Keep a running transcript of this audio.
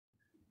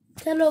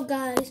Hello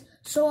guys,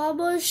 so I'm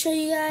going to show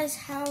you guys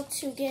how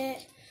to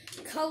get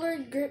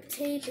colored grip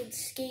tape in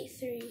Skate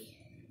 3.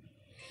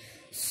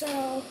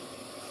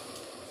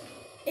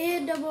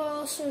 And I'm going to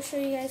also show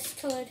you guys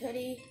colored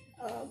hoodie.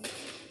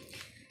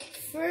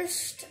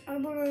 First,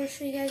 I'm going to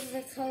show you guys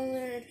the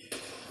colored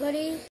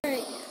hoodie.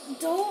 Alright,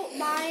 don't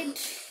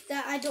mind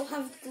that I don't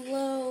have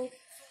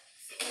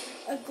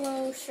a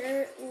glow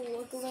shirt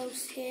or a glow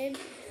skin,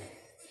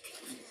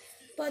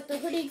 but the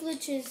hoodie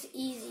glitch is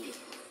easy.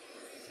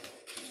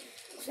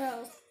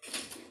 So,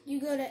 you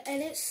go to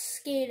Edit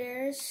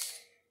Skaters,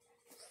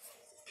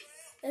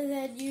 and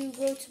then you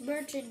go to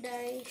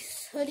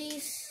Merchandise,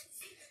 Hoodies,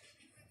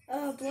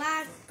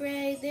 black,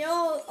 gray,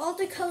 all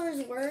the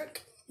colors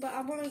work, but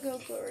I'm gonna go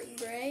for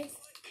gray.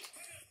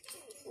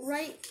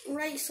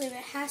 Right sleeve, it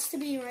has to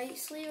be right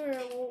sleeve or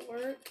it won't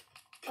work.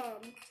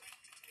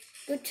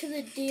 Go to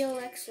the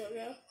DLX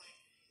logo.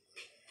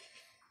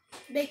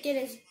 Make it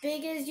as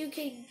big as you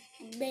can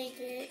make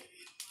it,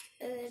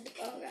 and then,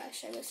 oh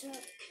gosh, I messed it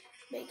up.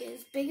 Make it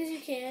as big as you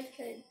can, and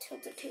then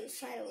tilt it to the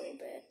side a little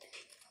bit.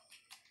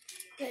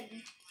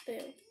 Then,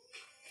 boom.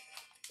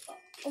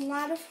 A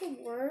lot of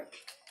them work.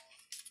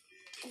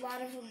 A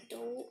lot of them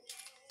don't.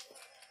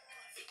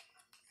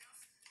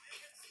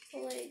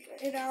 Like,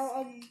 right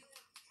now,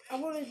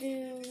 I'm gonna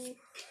do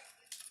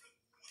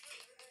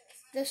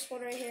this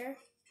one right here.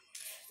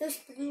 This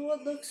blue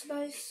one looks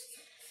nice.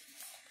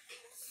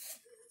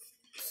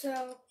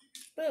 So,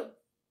 boom.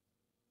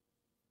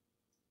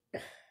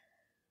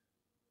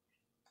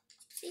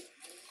 See?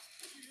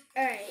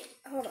 Alright,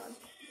 hold on.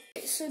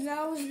 So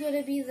now is going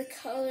to be the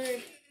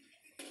colored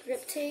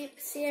grip tape.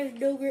 See, I have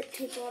no grip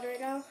tape on right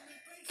now.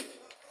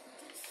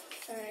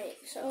 Alright,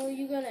 so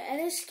you go to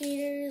Edit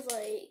Skaters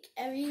like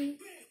everyone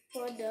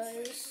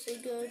does.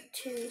 You go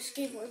to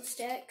Skateboard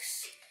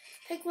Stacks.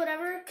 Pick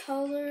whatever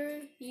color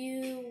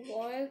you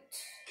want.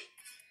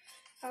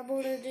 I'm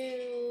going to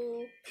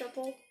do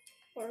purple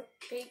or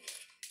pink.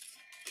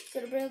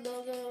 Go to brand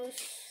logos.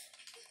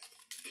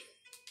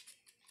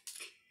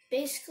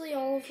 Basically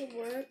all of them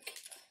work.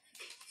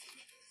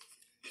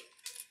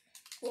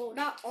 Well,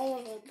 not all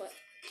of them, but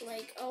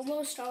like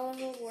almost all of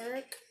them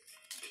work.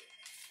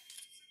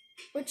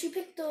 But you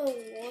pick the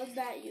one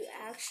that you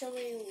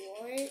actually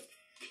want.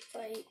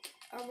 Like,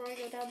 I'm gonna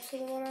go down to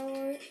the one I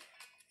want.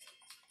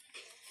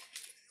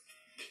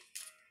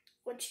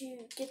 Once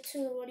you get to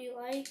the one you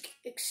like,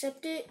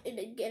 accept it and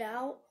then get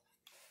out.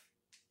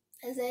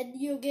 And then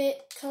you'll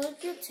get colored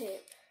grip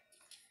tape.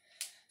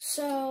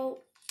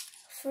 So,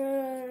 for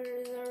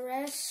the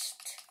rest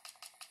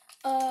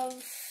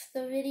of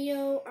the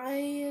video, I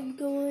am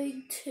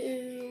going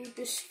to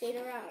just skate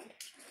around.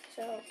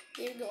 So,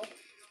 here you go.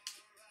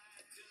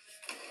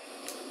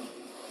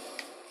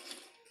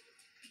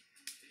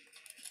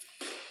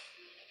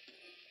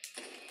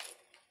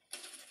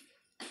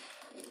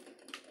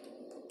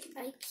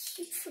 I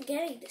keep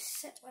forgetting to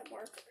set my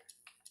marker.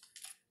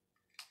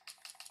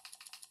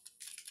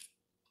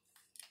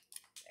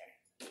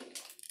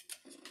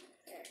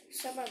 There,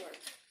 set my marker.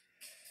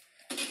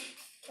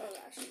 Oh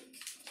gosh.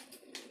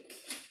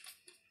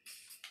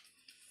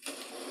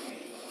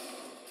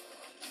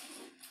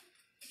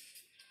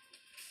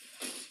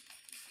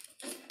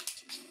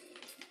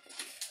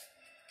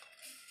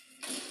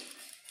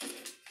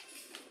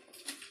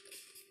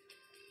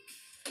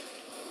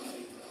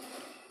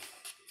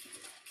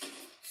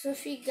 So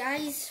if you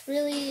guys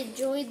really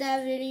enjoyed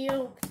that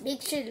video,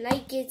 make sure to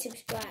like and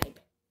subscribe.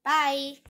 Bye!